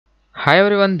Hi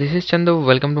everyone, this is Chandu.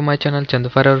 Welcome to my channel Chandu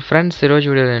for our friends. ఈరోజు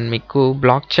video నేను మీకు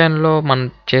black చైన్లో మనం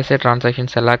చేసే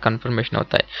ట్రాన్సాక్షన్స్ ఎలా కన్ఫర్మేషన్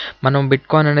అవుతాయి. మనం బిట్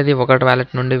కాయిన్ అనేది ఒక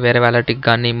వ్యాలెట్ నుండి వేరే వ్యాలెట్కి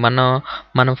కానీ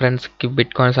మన ఫ్రెండ్స్కి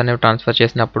బిట్ కాయిన్స్ అనేవి ట్రాన్స్ఫర్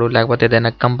చేసినప్పుడు, లేకపోతే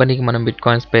ఏదైనా కంపెనీకి మనం బిట్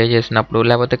కాయిన్స్ పే చేసినప్పుడు,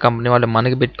 లేకపోతే కంపెనీ వాళ్ళు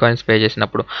మనకి బిట్ కాయిన్స్ పే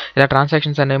చేసినప్పుడు ఇలా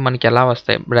ట్రాన్సాక్షన్స్ అనేవి మనకి ఎలా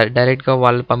వస్తాయి? డైరెక్ట్గా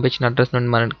వాళ్ళు పంపించిన అడ్రస్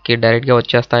నుండి మనకి డైరెక్ట్గా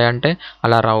వచ్చేస్తాయంటే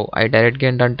అలా రావు. అవి డైరెక్ట్గా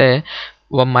ఏంటంటే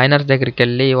మైనర్స్ దగ్గరికి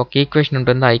వెళ్ళి ఒక ఈక్వేషన్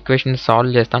ఉంటుంది, ఆ ఈక్వేషన్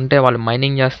సాల్వ్ చేస్తా అంటే వాళ్ళు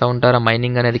మైనింగ్ చేస్తూ ఉంటారు. ఆ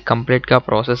మైనింగ్ అనేది కంప్లీట్గా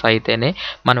ప్రాసెస్ అయితేనే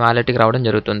మన వ్యాలెట్కి రావడం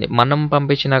జరుగుతుంది. మనం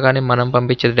పంపించినా కానీ మనం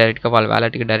పంపించేది డైరెక్ట్గా వాళ్ళ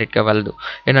వ్యాలెట్కి డైరెక్ట్గా వెళ్ళదు.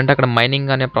 ఏంటంటే అక్కడ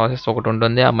మైనింగ్ అనే ప్రాసెస్ ఒకటి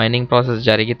ఉంటుంది. ఆ మైనింగ్ ప్రాసెస్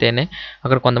జరిగితేనే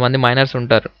అక్కడ కొంతమంది మైనర్స్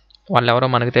ఉంటారు. వాళ్ళు ఎవరో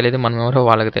మనకు తెలియదు, మనం ఎవరో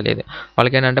వాళ్ళకి తెలియదు.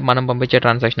 వాళ్ళకి ఏంటంటే మనం పంపించే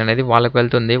ట్రాన్సాక్షన్ అనేది వాళ్ళకి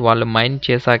వెళ్తుంది. వాళ్ళు మైన్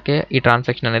చేశాకే ఈ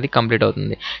ట్రాన్సాక్షన్ అనేది కంప్లీట్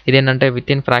అవుతుంది. ఇదేంటంటే విత్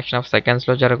ఇన్ ఫ్రాక్షన్ ఆఫ్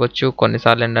సెకండ్స్లో జరగవచ్చు.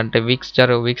 కొన్నిసార్లు ఏంటంటే వీక్స్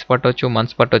పట్టవచ్చు,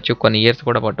 మంత్స్ పట్టవచ్చు, కొన్ని ఇయర్స్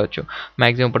కూడా పట్టవచ్చు.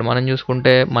 మ్యాక్సిమం ఇప్పుడు మనం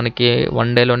చూసుకుంటే మనకి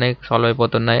 1 డేలోనే సాల్వ్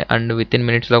అయిపోతున్నాయి అండ్ విత్ ఇన్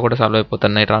మినిట్స్లో కూడా సాల్వ్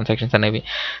అయిపోతున్నాయి ట్రాన్సాక్షన్స్ అనేవి.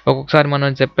 ఒక్కొక్కసారి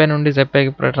మనం జెప్పే నుండి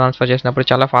జెప్పేకి ట్రాన్స్ఫర్ చేసినప్పుడు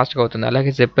చాలా ఫాస్ట్గా అవుతుంది.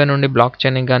 అలాగే జెప్పే నుండి బ్లాక్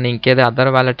చైన్ కానీ ఇంకేదో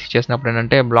అదర్ వ్యాలెట్స్ చేసినప్పుడు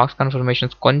ఏంటంటే బ్లాక్స్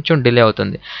కన్ఫర్మేషన్స్ కొంచెం డిలే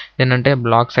అవుతుంది. ఏంటంటే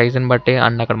బ్లాక్ సైజ్ని బట్టి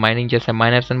అండ్ అక్కడ మైనింగ్ చేసే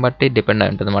మైనర్స్ని బట్టి డిపెండ్ అయి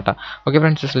ఉంటుంది అనమాట. ఓకే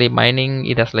ఫ్రెండ్స్, అసలు ఈ మైనింగ్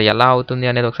ఇది అసలు ఎలా అవుతుంది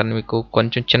అనేది ఒకసారి మీకు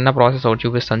కొంచెం చిన్న ప్రాసెస్ ఒకటి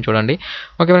చూపిస్తాను చూడండి.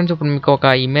 ఓకే ఫ్రెండ్స్, ఇప్పుడు మీకు ఒక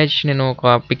ఇమేజ్ నేను ఒక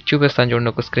పిక్ చూపిస్తాను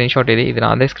చూడండి. ఒక స్క్రీన్ షాట్ ఇది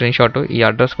నాదే స్క్రీన్ షాట్. ఈ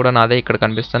అడ్రస్ కూడా నాదే ఇక్కడ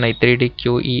కనిపిస్తున్న ఈ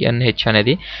 3DQENH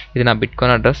అనేది ఇది నా బిట్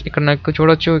కాయిన్ అడ్రస్. ఇక్కడ నాకు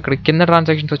చూడొచ్చు, ఇక్కడ కింద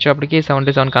ట్రాన్సాక్షన్స్ వచ్చేటప్పటికి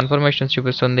 77 కన్ఫర్మేషన్స్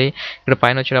చూపిస్తుంది. ఇక్కడ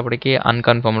పైన వచ్చేటప్పటికి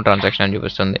అన్కన్ఫర్మ్డ్ ట్రాన్సాక్షన్ అని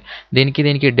చూపిస్తుంది.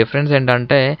 దీనికి డిఫరెన్స్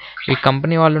ఏంటంటే ఈ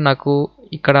కంపెనీ వాళ్ళు నాకు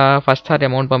ఇక్కడ ఫస్ట్ సారి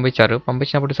అమౌంట్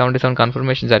పంపించినప్పుడు 77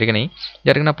 కన్ఫర్మేషన్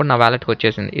జరిగినప్పుడు నా వ్యాలెట్కి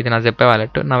వచ్చేసింది. ఇది నా జెప్పే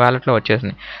వ్యాలెట్, నా వ్యాలెట్లో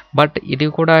వచ్చేసింది. బట్ ఇది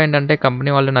కూడా ఏంటంటే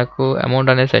కంపెనీ వాళ్ళు నాకు అమౌంట్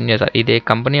అనేది సెండ్ చేశారు. ఇది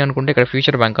కంపెనీ అనుకుంటే ఇక్కడ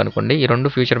ఫ్యూచర్ బ్యాంక్ అనుకోండి. ఈ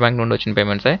రెండు ఫ్యూచర్ బ్యాంక్ నుండి వచ్చిన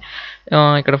పేమెంట్సే.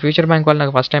 ఇక్కడ ఫ్యూచర్ బ్యాంక్ వాళ్ళు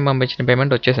నాకు ఫస్ట్ టైం పంపించిన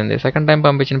పేమెంట్ వచ్చేసింది. సెకండ్ టైం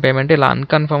పంపించిన పేమెంట్ ఇలా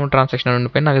అన్కన్ఫర్మ్డ్ ట్రాన్సాక్షన్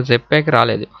ఉండిపోయి నాకు జెప్పేకి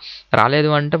రాలేదు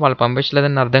అంటే వాళ్ళు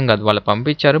పంపించలేదని అర్థం కాదు. వాళ్ళు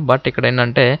పంపించారు, బట్ ఇక్కడ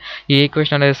ఏంటంటే ఈ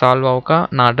ఈక్వేషన్ అనేది సాల్వ్ అవ్వక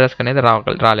నా అడ్రస్కి అనేది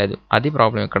రాలేదు. అది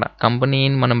ప్రాబ్లం. ఇక్కడ కంపెనీని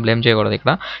మనం బ్లేమ్ చేయకూడదు.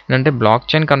 ఇక్కడ ఏంటంటే బ్లాక్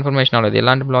చైన్ కన్ఫర్మేషన్ అవ్వలేదు.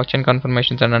 ఎలాంటి బ్లాక్ చైన్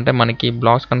కన్ఫర్మేషన్స్ ఏంటంటే మనకి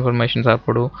బ్లాక్స్ కన్ఫర్మేషన్స్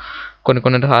అప్పుడు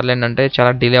కొన్ని సార్లు ఏంటంటే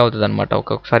చాలా డిలే అవుతుంది అనమాట.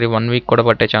 ఒక్కొక్కసారి 1 వీక్ కూడా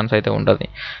పట్టే ఛాన్స్ అయితే ఉంటుంది.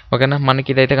 ఓకేనా, మనకి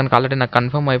ఇదైతే కనుక ఆల్రెడీ నాకు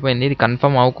కన్ఫర్మ్ అయిపోయింది. ఇది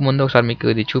కన్ఫర్మ్ అవ్వకముందు ఒకసారి మీకు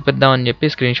ఇది చూపిద్దామని చెప్పి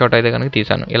స్క్రీన్ షాట్ అయితే కనుక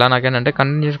తీశాను. ఇలా నాకేంటంటే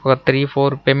కంటిన్యూస్ ఒక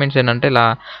 3-4 పేమెంట్స్ ఏంటంటే ఇలా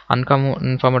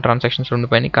అన్కన్ఫర్మ్డ్ ట్రాన్సాక్షన్స్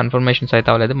ఉండిపోయినాయి. కన్ఫర్మేషన్స్ అయితే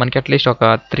అవ్వలేదు. మనకి అట్లీస్ట్ ఒక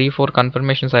 3-4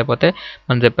 కన్ఫర్మేషన్స్ అయిపోతే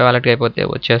మనం చెప్పే వాళ్ళకి అయిపోతే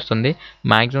వచ్చేస్తుంది.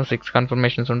 మ్యాక్సిమం 6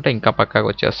 కన్ఫర్మేషన్స్ ఉంటే ఇంకా పక్కాగా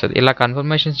వచ్చేస్తుంది. ఇలా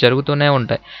కన్ఫర్మేషన్స్ జరుగుతూనే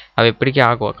ఉంటాయి. అవి ఎప్పటికీ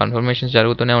ఆగవు. కన్ఫర్మేషన్స్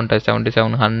జరుగుతూనే ఉంటాయి.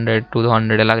 77, 100,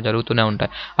 200 ఇలా జరుగుతూనే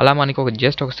ఉంటాయి. అలా మనకి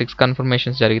జస్ట్ ఒక 6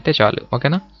 కన్ఫర్మేషన్స్ జరిగితే చాలు.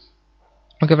 ఓకేనా.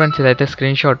 ఓకే ఫ్రెండ్స్, ఇదైతే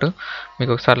స్క్రీన్ షాట్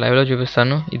మీకు ఒకసారి లైవ్లో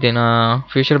చూపిస్తాను. ఇది నా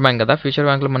ఫ్యూచర్ బ్యాంక్ కదా. ఫ్యూచర్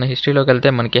బ్యాంక్లో మన హిస్టరీలోకి వెళ్తే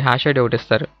మనకి హ్యాష్ ఐడి ఒకటి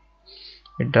ఇస్తారు,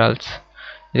 విత్డ్రాల్స్.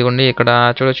 ఇదిగోండి ఇక్కడ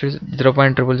చూడొచ్చు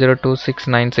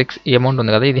 0.002696 ఈ అమౌంట్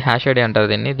ఉంది కదా, ఇది హ్యాష్ ఐడి అంటారు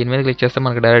దీన్ని. దీని మీద క్లిక్ చేస్తే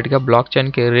మనకి డైరెక్ట్గా బ్లాక్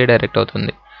చైన్కి రీడైరెక్ట్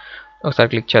అవుతుంది. ఒకసారి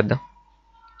క్లిక్ చేద్దాం.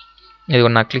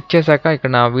 ఇదిగో నాకు క్లిక్ చేశాక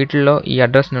ఇక్కడ నా వీటిల్లో ఈ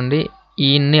అడ్రస్ నుండి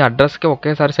ఇన్ని అడ్రస్కి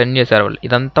ఒకేసారి సెండ్ చేశారు వాళ్ళు.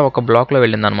 ఇదంతా ఒక బ్లాక్లో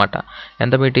వెళ్ళిందనమాట.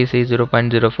 ఎంత BTC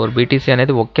 0.04 BTC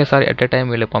అనేది ఒకేసారి ఎట్ ఏ టైం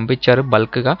వీళ్ళు పంపించారు.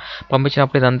 బల్క్గా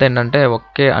పంపించినప్పుడు ఇదంతా ఏంటంటే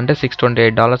అంటే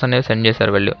 $628 అనేది సెండ్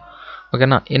చేశారు వీళ్ళు.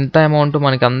 ఓకేనా, ఇంత అమౌంట్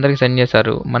మనకి అందరికి సెండ్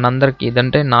చేశారు. మనందరికి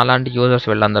ఇదంటే నాలాంటి యూజర్స్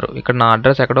వీళ్ళందరూ. ఇక్కడ నా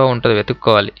అడ్రస్ ఎక్కడో ఉంటుంది,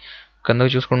 వెతుక్కోవాలి.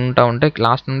 కిందకు చూసుకుంటూ ఉంటే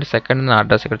లాస్ట్ నుండి సెకండ్ నా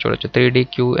అడ్రస్ ఇక్కడ చూడొచ్చు.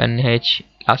 3DQNH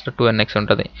లాస్ట్లో 2NX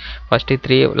ఉంటుంది. ఫస్ట్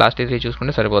 3 లాస్ట్ 3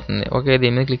 చూసుకుంటే సరిపోతుంది. ఓకే,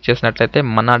 దీని మీద క్లిక్ చేసినట్లయితే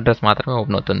మన అడ్రస్ మాత్రమే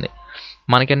ఓపెన్ అవుతుంది.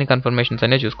 మనకి ఎన్ని కన్ఫర్మేషన్స్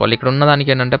అనేవి చూసుకోవాలి. ఇక్కడ ఉన్న దానికి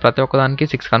ఏంటంటే ప్రతి ఒక్కదానికి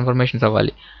 6 కన్ఫర్మేషన్స్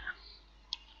అవ్వాలి.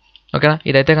 ఓకేనా,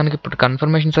 ఇదైతే కనుక ఇప్పుడు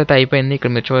కన్ఫర్మేషన్స్ అయితే అయిపోయింది.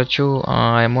 ఇక్కడ మీరు చూడొచ్చు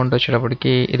అమౌంట్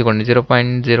వచ్చేటప్పటికి ఇదిగోండి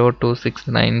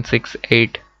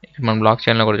 0.026968. ఇక్కడ మనం బ్లాక్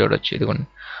చైన్లో కూడా చూడొచ్చు. ఇదిగోండి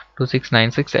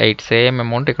 26968 సేమ్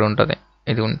అమౌంట్ ఇక్కడ ఉంటుంది.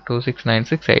 ఇది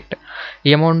 26968. ఈ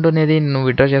అమౌంట్ అనేది నువ్వు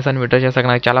విత్డ్రా చేశాక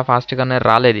నాకు చాలా ఫాస్ట్గానే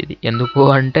రాలేదు. ఇది ఎందుకు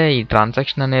అంటే ఈ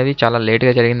ట్రాన్సాక్షన్ అనేది చాలా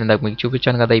లేట్గా జరిగింది. ఇందాక మీకు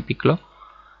చూపించాను కదా ఈ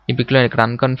పిక్లో ఇక్కడ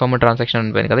అన్కన్ఫర్మ్డ్ ట్రాన్సాక్షన్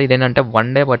ఉండిపోయింది కదా. ఇదేంటంటే 1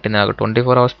 డే పట్టింది, నాకు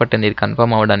 24 hours పట్టింది ఇది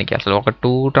కన్ఫర్మ్ అవ్వడానికి. అసలు ఒక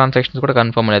 2 ట్రాన్సాక్షన్స్ కూడా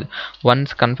కన్ఫర్మ్ లేదు.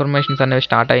 వన్స్ కన్ఫర్మేషన్స్ అనేవి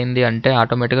స్టార్ట్ అయింది అంటే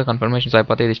ఆటోమేటిక్గా కన్ఫర్మేషన్స్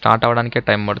అయిపోతే ఇది స్టార్ట్ అవ్వడానికే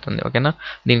టైం పడుతుంది. ఓకేనా,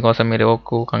 దీనికోసం మీరు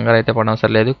కంగారు అయితే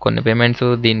పడవసరం లేదు. కొన్ని పేమెంట్స్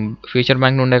దీని ఫ్యూచర్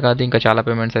బ్యాంక్ నుండే కాదు ఇంకా చాలా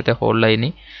పేమెంట్స్ అయితే హోల్డ్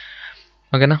అయినాయి.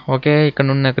 ఓకేనా. ఓకే, ఇక్కడ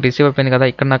నుండి నాకు రిసీవ్ అయిపోయింది కదా.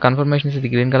 ఇక్కడ నా కన్ఫర్మేషన్స్ ఇది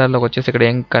గ్రీన్ కలర్లోకి వచ్చేసి ఇక్కడ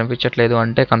ఏం కనిపించట్లేదు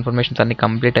అంటే కన్ఫర్మేషన్స్ అన్ని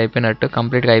కంప్లీట్గా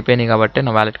అయిపోయినాయి కాబట్టి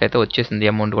నా వ్యాలెట్కి అయితే వచ్చేసింది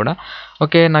అమౌంట్ కూడా.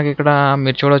 ఓకే, నాకు ఇక్కడ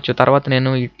మీరు చూడొచ్చు. తర్వాత నేను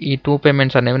ఈ 2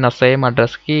 పేమెంట్స్ అనేవి నా సేమ్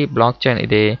అడ్రస్కి బ్లాక్ చైన్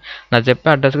ఇది నా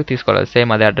జెప్పే అడ్రస్కి తీసుకోవాలి.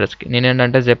 సేమ్ అదే అడ్రస్కి నేను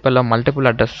ఏంటంటే జెప్పేలో మల్టిపుల్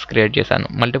అడ్రసెస్ క్రియేట్ చేశాను.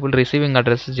 మల్టిపుల్ రిసీవింగ్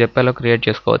అడ్రసెస్ జెప్పేలో క్రియేట్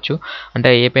చేసుకోవచ్చు.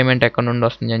 అంటే ఏ పేమెంట్ ఎక్కడ నుండి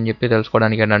వస్తుంది అని చెప్పి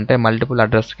తెలుసుకోవడానికి ఏంటంటే మల్టిపుల్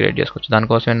అడ్రస్ క్రియేట్ చేసుకోవచ్చు.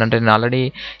 దానికోసం ఏంటంటే నేను ఆల్రెడీ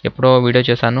ఎప్పుడో వీడియో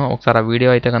చేశాను. ఒకసారి ఆ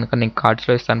వీడియో అయితే కనుక నేను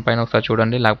కార్డ్స్లో ఇస్తాను, పైన ఒకసారి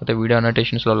చూడండి, లేకపోతే వీడియో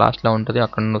అనోటేషన్స్లో లాస్ట్లో ఉంటుంది,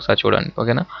 అక్కడ నుండి ఒకసారి చూడండి.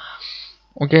 ఓకేనా.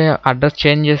 ఓకే, అడ్రస్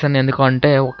చేంజ్ చేశాను. ఎందుకు అంటే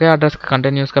ఒకే అడ్రస్కి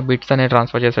కంటిన్యూస్గా బిట్స్ అనేవి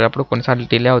ట్రాన్స్ఫర్ చేసేటప్పుడు కొన్నిసార్లు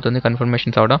డిలే అవుతుంది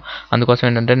కన్ఫర్మేషన్స్ అవడం. అందుకోసం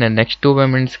ఏంటంటే నేను నెక్స్ట్ 2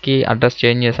 పేమెంట్స్కి అడ్రస్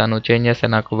చేంజ్ చేశాను. చేంజ్ చేస్తే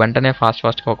నాకు వెంటనే ఫాస్ట్గా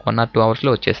ఒక 1 or 2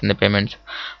 అవర్స్లో వచ్చేసింది పేమెంట్స్.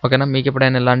 ఓకేనా. మీకు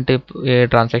ఎప్పుడైనా ఇలాంటి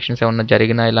ట్రాన్సాక్షన్స్ ఏమైనా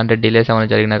జరిగినా, ఇలాంటి డిలేస్ ఏమైనా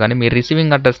జరిగినా కానీ మీరు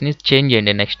రిసీవింగ్ అడ్రస్ని చేంజ్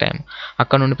చేయండి నెక్స్ట్ టైం.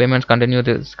 అక్కడ నుండి పేమెంట్స్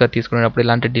కంటిన్యూస్గా తీసుకునేటప్పుడు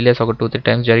ఇలాంటి డిలేస్ ఒక 2-3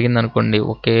 టైమ్స్ జరిగిందనుకోండి,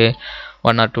 ఓకే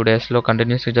 1 or 2 డేస్లో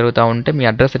కంటిన్యూస్గా జరుగుతూ ఉంటే మీ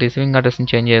అడ్రస్ రిసీవింగ్ అడ్రస్ని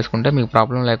చేంజ్ చేసుకుంటే మీకు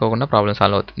ప్రాబ్లం లేకోకుండా ప్రాబ్లం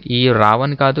సాల్వ్ అవుతుంది. ఈ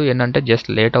రావని కాదు, ఏంటంటే జస్ట్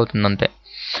లేట్ అవుతుంది అంతే.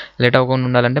 లేట్ అవ్వకుండా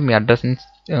ఉండాలంటే మీ అడ్రస్ని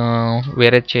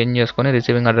వేరే చేంజ్ చేసుకొని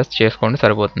రిసీవింగ్ అడ్రస్ చేసుకోండి,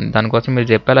 సరిపోతుంది. దానికోసం మీరు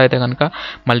చెప్పేలా అయితే కనుక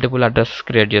మల్టిపుల్ అడ్రస్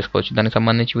క్రియేట్ చేసుకోవచ్చు. దానికి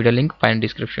సంబంధించి వీడియో లింక్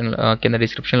పైన కింద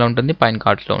డిస్క్రిప్షన్లో ఉంటుంది, పైన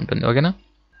కార్డ్స్లో ఉంటుంది. ఓకేనా.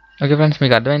 ఓకే ఫ్రెండ్స్,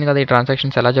 మీకు అర్థమైంది కదా ఈ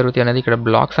ట్రాన్సాక్షన్స్ ఎలా జరుగుతాయి అనేది. ఇక్కడ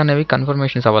బ్లాక్స్ అనేవి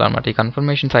కన్ఫర్మేషన్స్ అవ్వాలన్నమాట. ఈ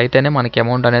కన్ఫర్మేషన్స్ అయితేనే మనకి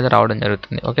అమౌంట్ అనేది రావడం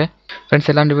జరుగుతుంది. ఓకే ఫ్రెండ్స్,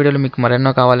 ఇలాంటి వీడియోలు మీకు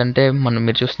మరెన్నో కావాలంటే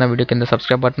మీరు చూస్తున్న వీడియో కింద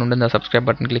సబ్స్క్రైబ్ బటన్ ఉంటుంది, ఆ సబ్స్క్రైబ్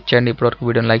బటన్ క్లిక్ చేయండి. ఇప్పటివరకు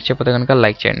వీడియోని లైక్ చేయకపోతే కనుక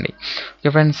లైక్ చేయండి.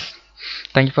 Okay friends,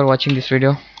 thank you for watching this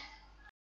video.